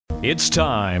It's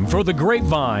time for the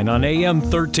Grapevine on AM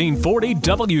 1340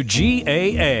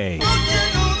 WGAA.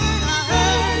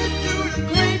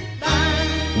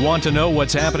 Want to know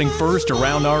what's happening first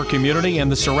around our community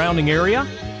and the surrounding area?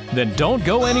 Then don't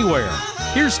go anywhere.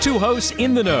 Here's two hosts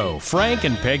in the know, Frank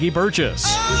and Peggy Burgess.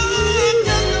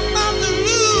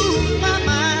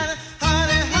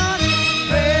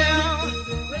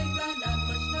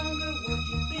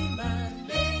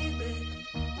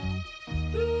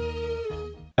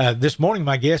 This morning,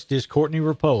 my guest is Courtney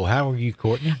Ripoll. How are you,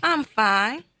 Courtney? I'm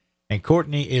fine. And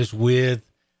Courtney is with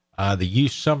the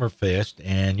Youth Summerfest,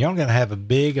 and y'all going to have a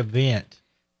big event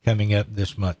coming up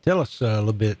this month. Tell us a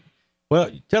little bit.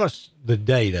 Well, tell us the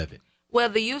date of it. Well,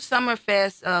 the Youth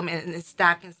Summerfest and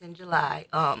Stockings in July.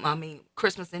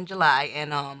 Christmas in July,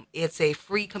 and it's a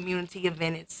free community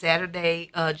event. It's Saturday,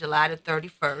 July the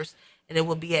 31st, and it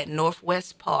will be at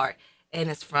Northwest Park, and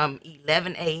it's from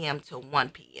 11 a.m. to 1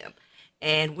 p.m.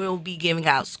 And we'll be giving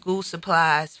out school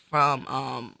supplies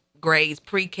from grades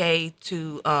pre-K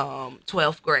to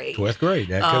 12th grade. 12th grade,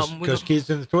 because kids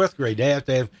in the 12th grade, they have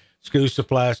to have school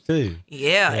supplies too.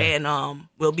 Yeah, and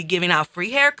we'll be giving out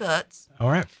free haircuts. All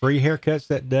right, free haircuts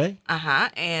that day.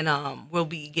 And we'll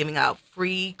be giving out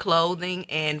free clothing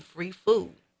and free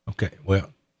food. Okay,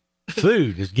 well,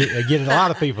 food is getting a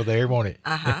lot of people there, won't it?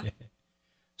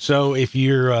 So if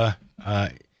you're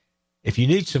if you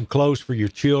need some clothes for your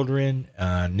children,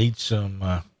 need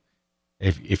some,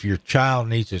 if your child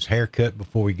needs his haircut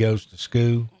before he goes to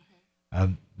school,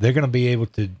 they're going to be able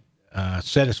to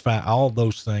satisfy all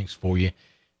those things for you.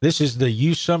 This is the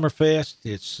Youth Summerfest.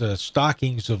 It's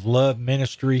Stockings of Love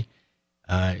Ministry.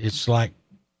 It's like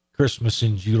Christmas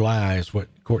in July is what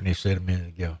Courtney said a minute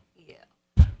ago.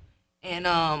 Yeah. And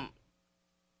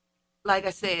like I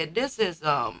said, this is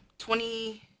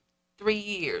 23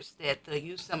 years that the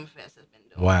Youth Summerfest has been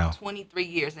doing. Wow. 23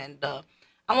 years. And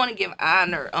I want to give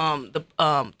honor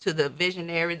to the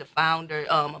visionary, the founder,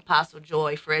 Apostle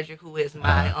Joy Frederick, who is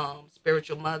my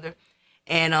spiritual mother.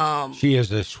 And she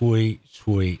is a sweet,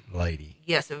 sweet lady.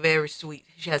 Yes, a very sweet.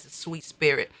 She has a sweet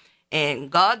spirit.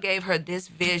 And God gave her this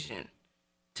vision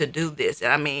to do this.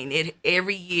 And I mean,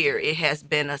 every year it has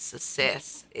been a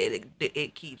success.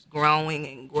 It keeps growing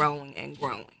and growing and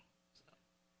growing.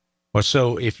 Well,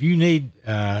 so if you need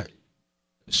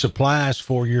supplies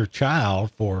for your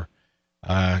child for,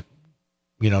 they're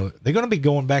going to be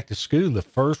going back to school the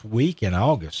first week in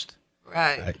August.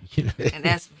 Right. And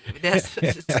that's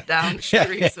down the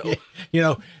street. So,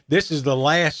 this is the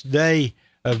last day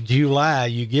of July.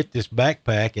 You get this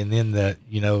backpack, and then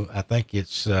I think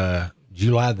it's August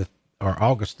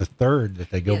the 3rd that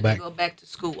they go back. They go back to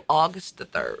school August the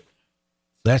 3rd.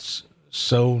 That's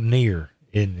so near,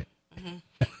 isn't it?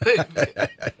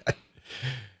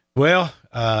 Well,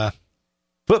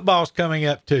 football's coming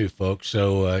up too, folks.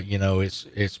 So,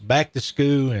 it's back to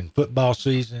school and football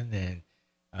season,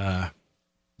 and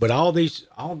but all these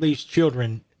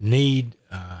children need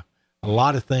a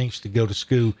lot of things to go to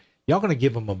school. Y'all going to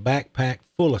give them a backpack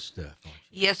full of stuff, aren't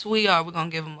you? Yes, we are. We're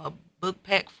going to give them a book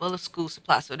pack full of school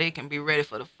supplies so they can be ready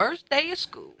for the first day of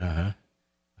school.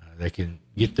 They can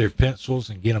get their pencils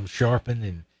and get them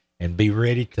sharpened and be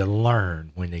ready to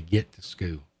learn when they get to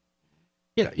school.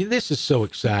 This is so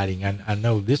exciting. I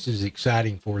know this is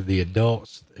exciting for the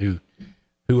adults who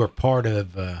are part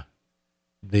of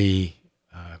the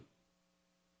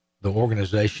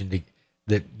organization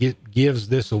that gives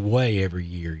this away every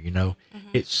year.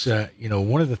 It's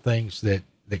one of the things that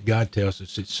God tells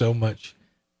us, it's so much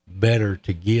better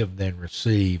to give than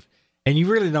receive, and you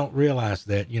really don't realize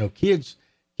that. Kids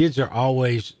are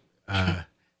always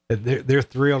they're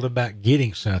thrilled about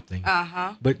getting something,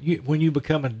 but when you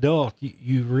become an adult,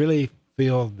 you really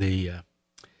feel the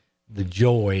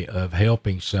joy of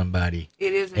helping somebody.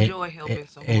 It is a joy helping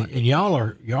someone. And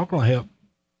y'all gonna help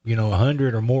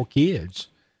 100 or more kids,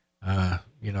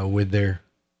 with their,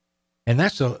 and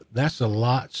that's a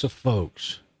lots of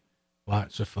folks.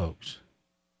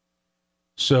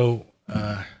 So,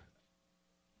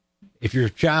 if your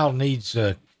child needs,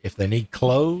 if they need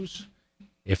clothes,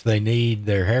 if they need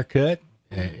their haircut,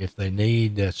 if they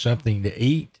need something to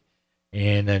eat,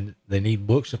 and then they need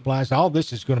book supplies, all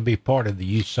this is going to be part of the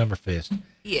Youth Summerfest.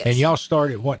 Yes. And y'all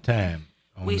start at what time?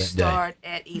 We start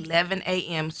at 11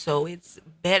 a.m., so it's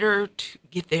better to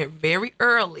get there very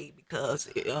early because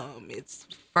it's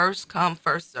first come,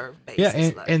 first serve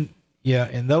basis. And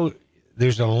though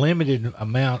there's a limited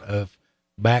amount of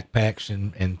backpacks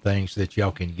and things that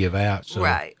y'all can give out. So,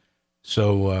 right.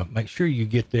 So make sure you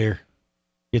get there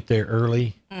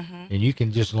early, and you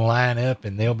can just line up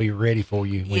and they'll be ready for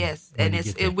you. When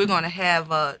we're going to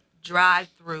have a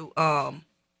drive-through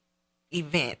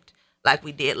event. like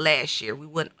we did last year.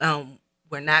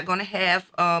 We're not going to have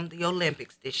the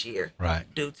Olympics this year, right,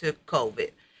 due to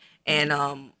COVID. And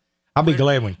I'll be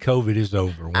glad when COVID is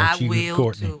over. I Once you, will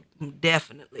Courtney. too,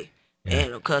 definitely. Yeah.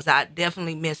 And because I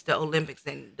definitely missed the Olympics,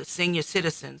 and the senior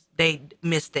citizens, they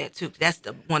missed that too. That's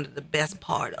one of the best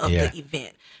part of the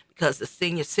event, because the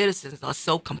senior citizens are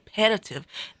so competitive.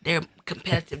 They're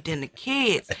competitive than the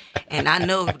kids, and I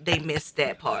know they missed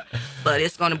that part. But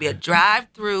it's going to be a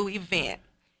drive-through event,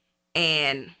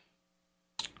 and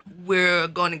we're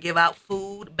going to give out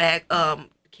food back. The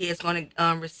kids going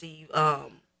to receive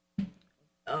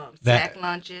sack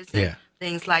lunches and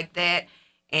things like that,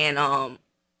 and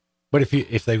But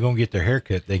if they're gonna get their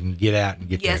haircut, they can get out and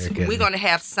get their haircut. Yes, we're gonna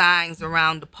have signs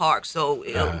around the park, so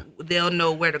they'll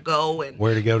know where to go and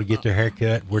where to go to get their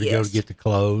haircut, where to go to get the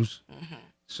clothes. Mm-hmm.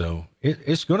 So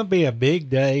it's gonna be a big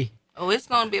day. Oh, it's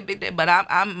gonna be a big day, but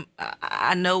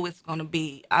I know it's gonna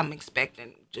be. I'm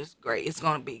expecting just great. It's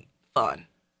gonna be fun.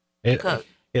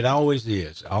 It always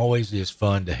is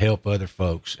fun to help other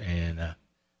folks, and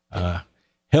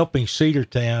helping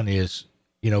Cedartown is,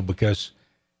 because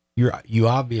you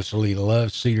obviously love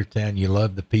Cedartown. You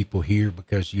love the people here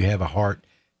because you have a heart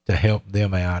to help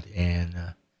them out, and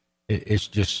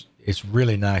it's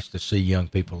really nice to see young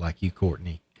people like you,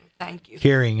 Courtney. Thank you.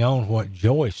 Carrying on what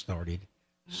Joy started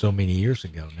so many years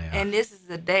ago now. And this is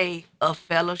a day of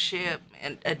fellowship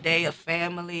and a day of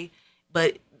family,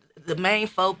 but the main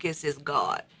focus is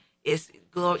God. It's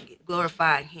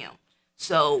glorifying Him.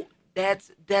 So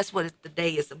that's what the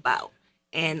day is about.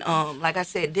 And like I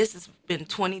said, this has been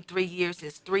 23 years.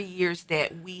 It's 3 years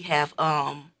that we have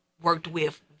worked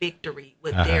with Victory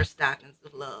with their Stockings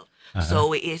of Love.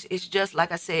 So it's just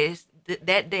like I said,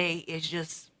 that day is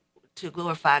just to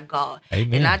glorify God.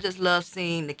 Amen. And I just love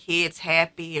seeing the kids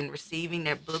happy and receiving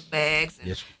their book bags.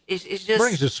 And it's just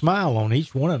brings a smile on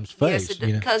each one of them's face. Yes,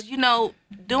 because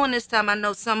during this time, I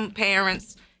know some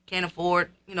parents can't afford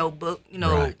book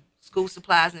school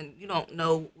supplies, and you don't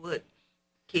know what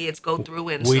kids go through,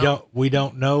 and we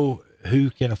don't know who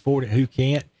can afford it, who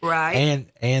can't. Right.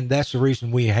 And that's the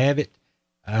reason we have it,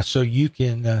 so you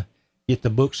can get the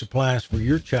book supplies for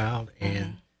your child,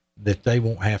 and that they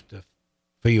won't have to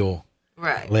feel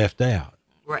left out.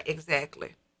 Right,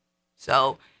 exactly.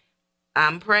 So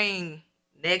I'm praying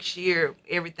next year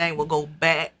everything will go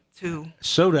back to.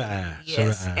 So do I.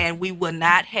 Yes, so do I. And we will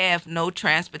not have no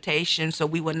transportation, so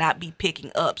we will not be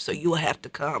picking up. So you will have to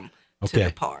come to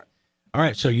the park. All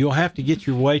right, so you'll have to get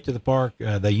your way to the park.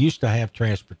 They used to have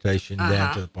transportation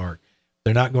down to the park.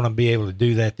 They're not going to be able to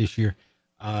do that this year.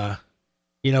 A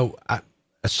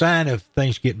sign of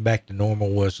things getting back to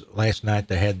normal was last night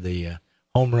they had the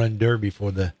home run derby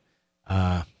for the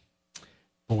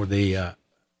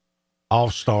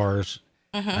All-Stars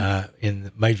in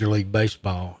the Major League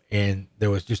Baseball, and there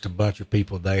was just a bunch of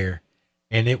people there,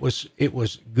 and it was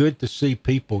good to see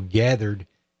people gathered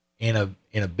in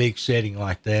a big setting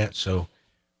like that. So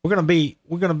we're gonna be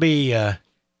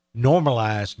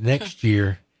normalized next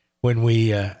year when we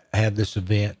have this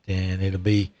event, and it'll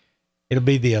be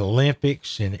the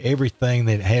Olympics and everything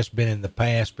that has been in the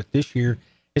past. But this year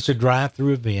it's a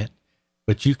drive-through event,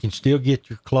 but you can still get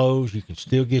your clothes, you can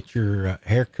still get your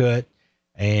haircut,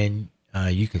 and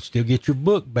you can still get your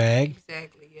book bag.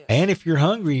 Exactly. Yes. And if you're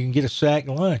hungry, you can get a sack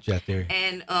lunch out there.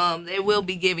 And they will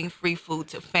be giving free food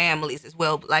to families as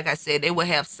well. Like I said, they will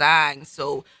have signs,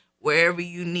 so wherever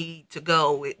you need to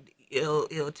go,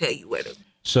 it'll tell you where to.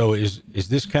 So is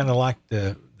this kind of like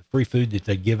the free food that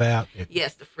they give out?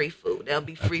 Yes, the free food. There'll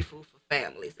be free food for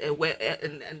families,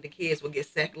 and the kids will get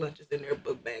sack lunches in their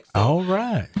book bags. So all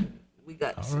right. We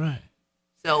got. All right.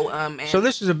 So so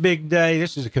this is a big day.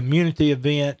 This is a community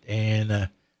event, and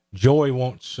Joy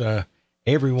wants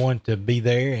everyone to be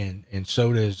there, and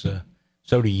so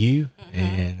do you.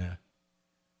 And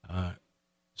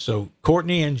so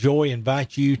Courtney and Joy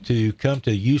invite you to come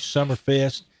to Youth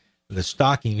Summerfest, the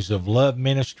Stockings of Love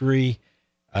Ministry,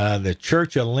 the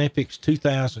Church Olympics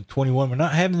 2021. We're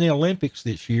not having the Olympics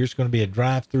this year. It's going to be a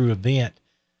drive-through event,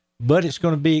 but it's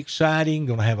going to be exciting.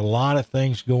 Going to have a lot of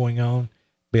things going on.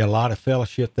 Be a lot of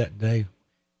fellowship that day.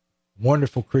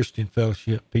 Wonderful Christian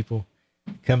fellowship, people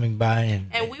coming by,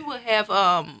 and we will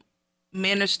have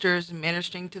ministers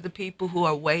ministering to the people who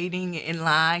are waiting in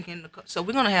line. So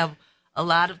we're going to have a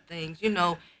lot of things.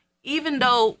 Even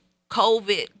though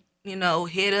COVID,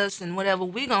 hit us and whatever,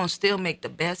 we're going to still make the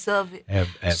best of it.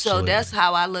 Absolutely. So that's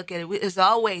how I look at it. It's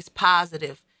always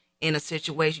positive in a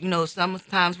situation.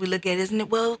 Sometimes we look at it, isn't it,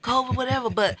 well, COVID, whatever,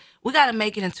 but we got to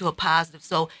make it into a positive.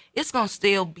 So it's going to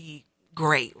still be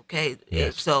great, okay?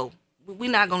 Yes. So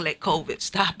we're not going to let COVID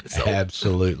stop us. So.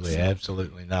 Absolutely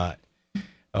not.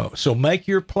 So make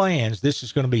your plans. This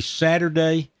is going to be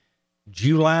Saturday,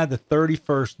 July the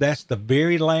 31st. That's the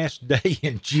very last day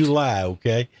in July,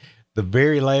 okay? The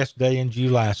very last day in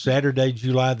July, Saturday,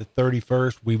 July the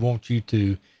 31st. We want you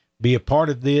to be a part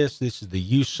of this. This is the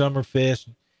Youth Summerfest.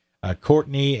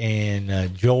 Courtney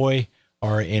and Joy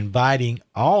are inviting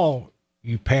all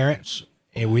you parents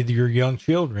and with your young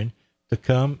children to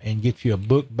come and get you a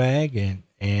book bag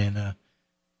and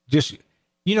just,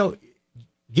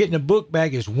 getting a book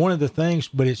bag is one of the things,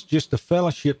 but it's just the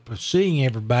fellowship of seeing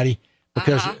everybody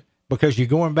because you're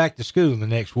going back to school the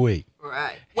next week.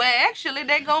 Right. Well, actually,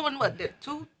 they're going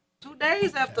two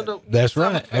days after the. That's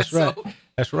right. That's right. So.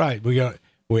 That's right.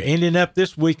 We're ending up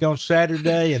this week on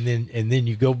Saturday, and then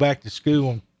you go back to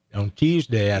school on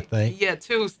Tuesday, I think. Yeah,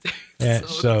 Tuesday.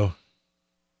 So,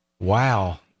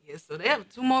 wow. Yeah. So they have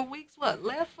 2 more weeks.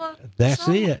 Left for? That's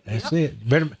summer? it. That's it.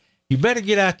 You better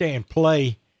get out there and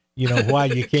play.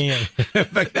 While you can,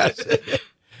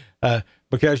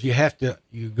 because you're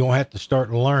gonna have to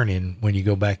start learning when you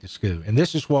go back to school. And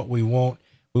this is what we want.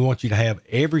 We want you to have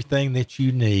everything that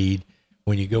you need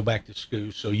when you go back to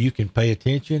school, so you can pay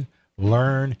attention,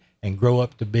 learn, and grow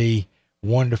up to be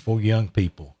wonderful young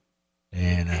people.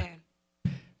 And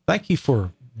thank you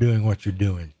for doing what you're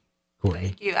doing, Courtney.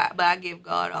 Thank you. But I give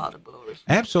God all the glory.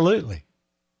 Absolutely.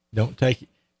 Don't take it.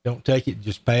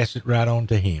 Just pass it right on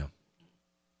to Him.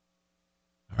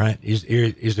 All right. Is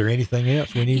there anything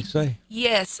else we need to say?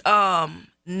 Yes.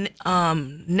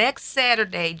 Next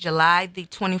Saturday, July the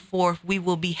 24th, we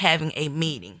will be having a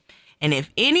meeting. And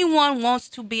if anyone wants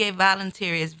to be a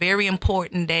volunteer, it's very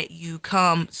important that you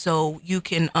come so you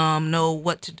can know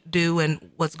what to do and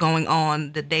what's going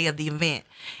on the day of the event.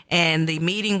 And the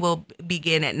meeting will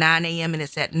begin at 9 a.m. and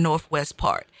it's at Northwest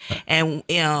Park. And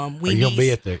we Are you gonna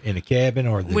be in the cabin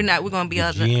or the we're not. We're gonna be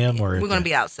the gym or we're gonna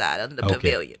be outside of the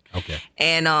pavilion. Okay.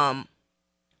 And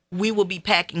we will be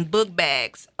packing book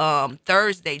bags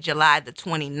Thursday, July the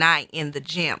 29th in the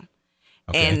gym.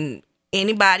 Okay. And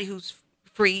anybody who's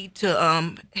free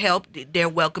to help, they're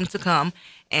welcome to come.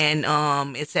 And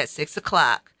it's at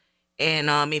 6:00.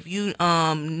 And if you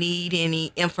need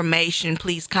any information,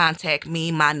 please contact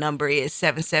me. My number is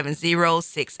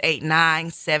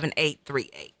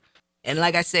 770-689-7838. And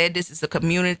like I said, this is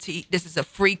a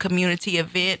free community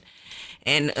event.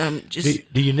 And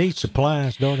just do you need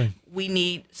supplies, darling? We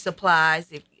need supplies.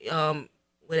 If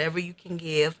whatever you can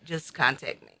give, just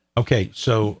contact me. Okay,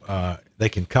 so they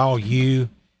can call you,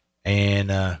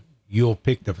 and you'll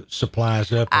pick the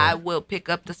supplies up. I will pick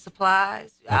up the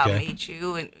supplies. Okay. I'll meet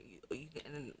you, and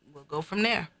we'll go from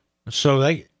there. So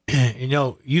they,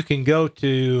 you can go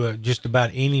to just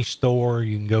about any store.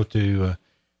 You can go to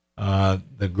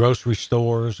the grocery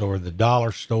stores or the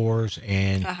dollar stores,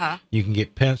 and you can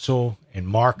get pencil and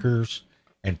markers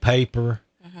and paper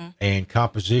and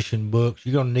composition books.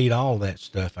 You're going to need all that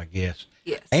stuff, I guess.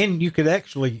 Yes. And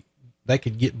they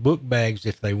could get book bags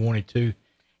if they wanted to.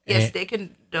 Yes, they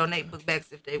can donate book bags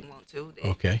if they want to.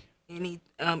 Okay. Any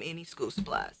school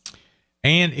supplies.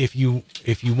 And if you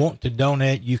want to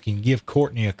donate, you can give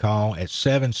Courtney a call at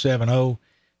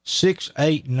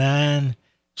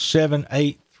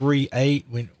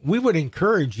 770-689-7838. We would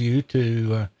encourage you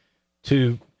to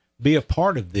be a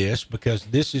part of this, because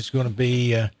this is going to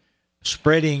be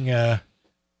spreading,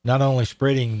 not only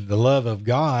spreading the love of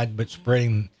God, but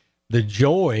spreading the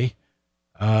joy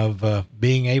of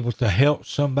being able to help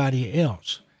somebody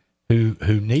else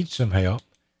who needs some help.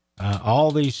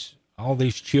 All these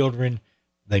children,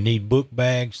 they need book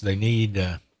bags. They need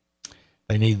the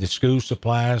school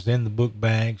supplies in the book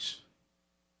bags,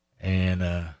 and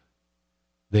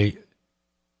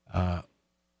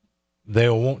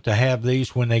they'll want to have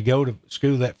these when they go to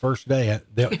school that first day.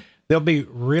 They'll be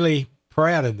really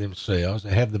proud of themselves.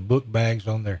 They have the book bags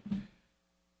on their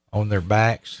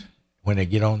backs when they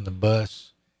get on the bus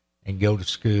and go to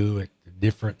school at the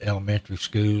different elementary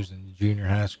schools and junior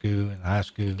high school and high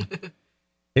school.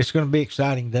 It's going to be an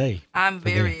exciting day. I'm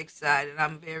very excited.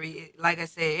 Like I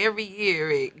said, every year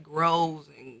it grows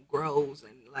and grows,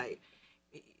 and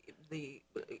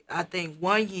I think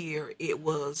one year it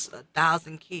was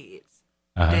 1,000 kids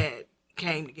that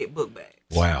came to get book bags.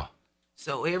 Wow.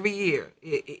 So every year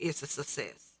it's a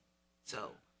success.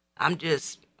 So I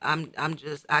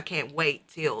can't wait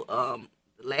till the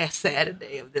last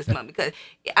Saturday of this month, because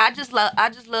I just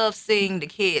love seeing the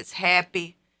kids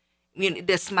happy,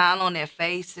 the smile on their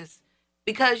faces,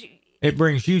 because it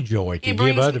brings you joy to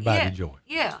give everybody joy.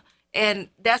 Yeah, and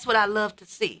that's what I love to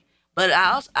see. But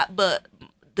but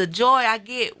the joy I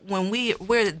get when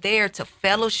we're there to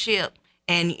fellowship,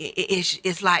 and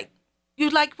it's like you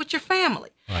with your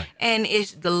family, right. And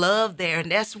it's the love there,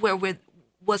 and that's where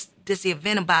what's this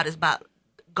event about is about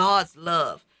God's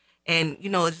love. And,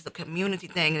 it's a community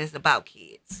thing, and it's about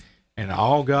kids. And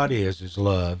all God is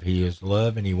love. He is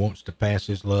love, and he wants to pass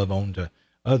his love on to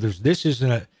others. This is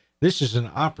an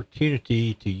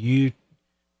opportunity to you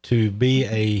to be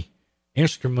a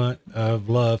instrument of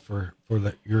love for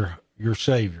your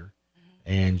Savior. Mm-hmm.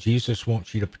 And Jesus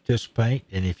wants you to participate.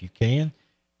 And if you can,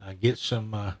 get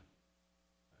some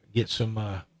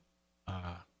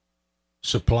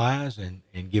supplies and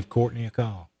give Courtney a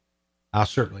call. I'll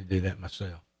certainly do that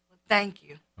myself. Well, thank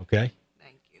you. Okay.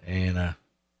 Thank you. And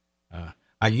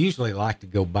I usually like to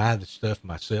go buy the stuff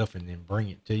myself and then bring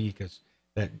it to you, because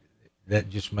that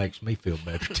just makes me feel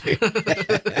better too.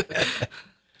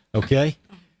 Okay.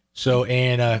 So,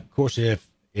 and of course, if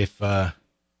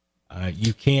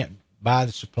you can't buy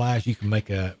the supplies, you can make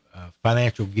a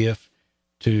financial gift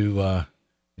to the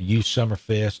Youth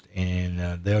Summerfest,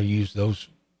 and they'll use those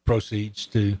proceeds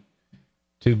to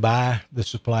buy the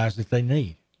supplies that they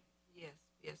need. Yes.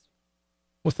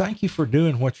 Well, thank you for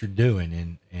doing what you're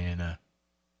doing, and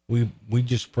we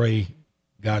just pray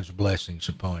God's blessings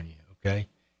upon you. Okay,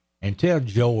 and tell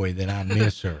Joy that I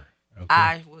miss her. Okay?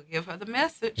 I will give her the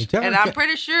message, and I'm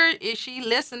pretty sure if she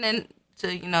listening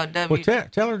to Well,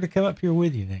 tell her to come up here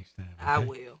with you next time. Okay? I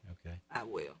will. Okay, I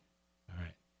will. All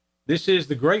right. This is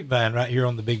the Grapevine right here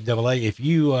on the Big AA. If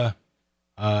you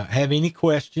have any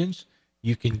questions,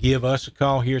 you can give us a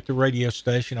call here at the radio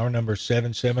station. Our number is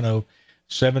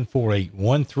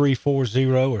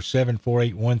 770-748-1340 or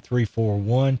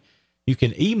 748-1341. You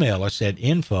can email us at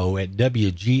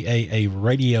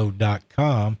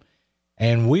info@wgaaradio.com,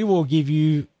 and we will give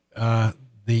you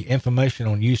the information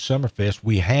on Youth Summerfest.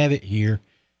 We have it here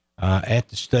at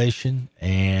the station,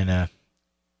 and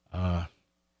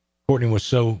Courtney was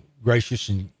so gracious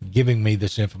in giving me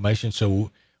this information,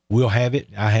 so we'll have it.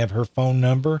 I have her phone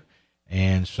number,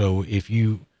 and so if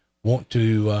you want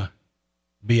to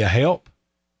be a help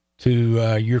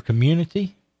to your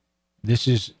community, this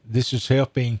is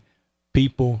helping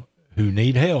people who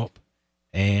need help,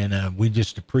 and we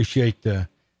just appreciate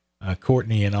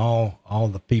Courtney and all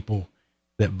the people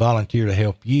that volunteer to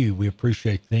help you. We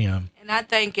appreciate them. And I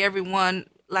thank everyone.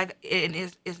 Like,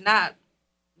 it's not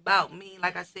about me.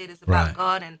 Like I said, it's about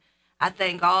God. And I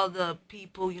thank all the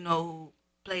people, who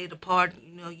played a part.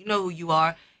 You know who you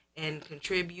are, and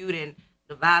contribute, and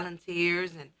the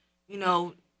volunteers, and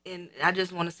and I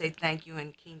just want to say thank you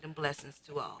and kingdom blessings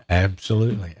to all.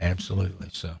 Absolutely.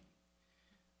 So,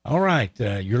 all right,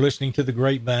 you're listening to the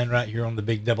Grapevine right here on the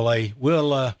Big AA.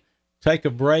 We'll take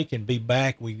a break and be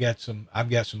back. I've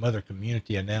got some other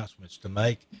community announcements to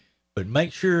make, but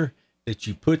make sure that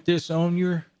you put this on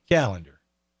your calendar.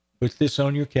 This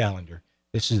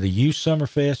is the Youth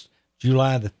Summerfest,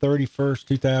 July the 31st,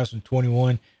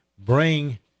 2021.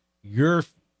 Bring your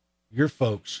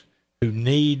folks who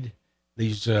need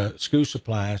these school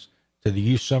supplies to the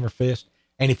Youth Summerfest.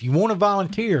 And if you want to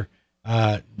volunteer,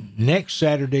 next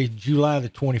Saturday, July the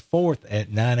 24th at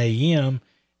 9 a.m.,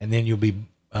 and then you'll be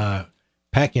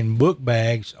packing book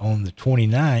bags on the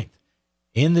 29th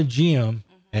in the gym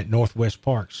at Northwest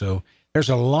Park. So there's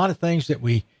a lot of things that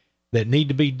need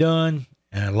to be done,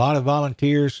 and a lot of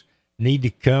volunteers need to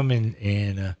come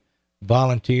and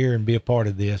volunteer and be a part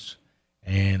of this.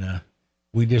 And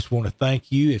we just want to thank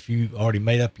you if you've already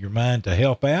made up your mind to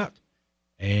help out,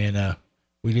 and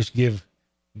we just give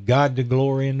God the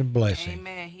glory and the blessing.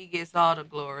 Amen. He gets all the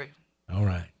glory. All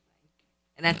right.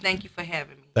 And I thank you for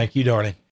having me. Thank you, darling.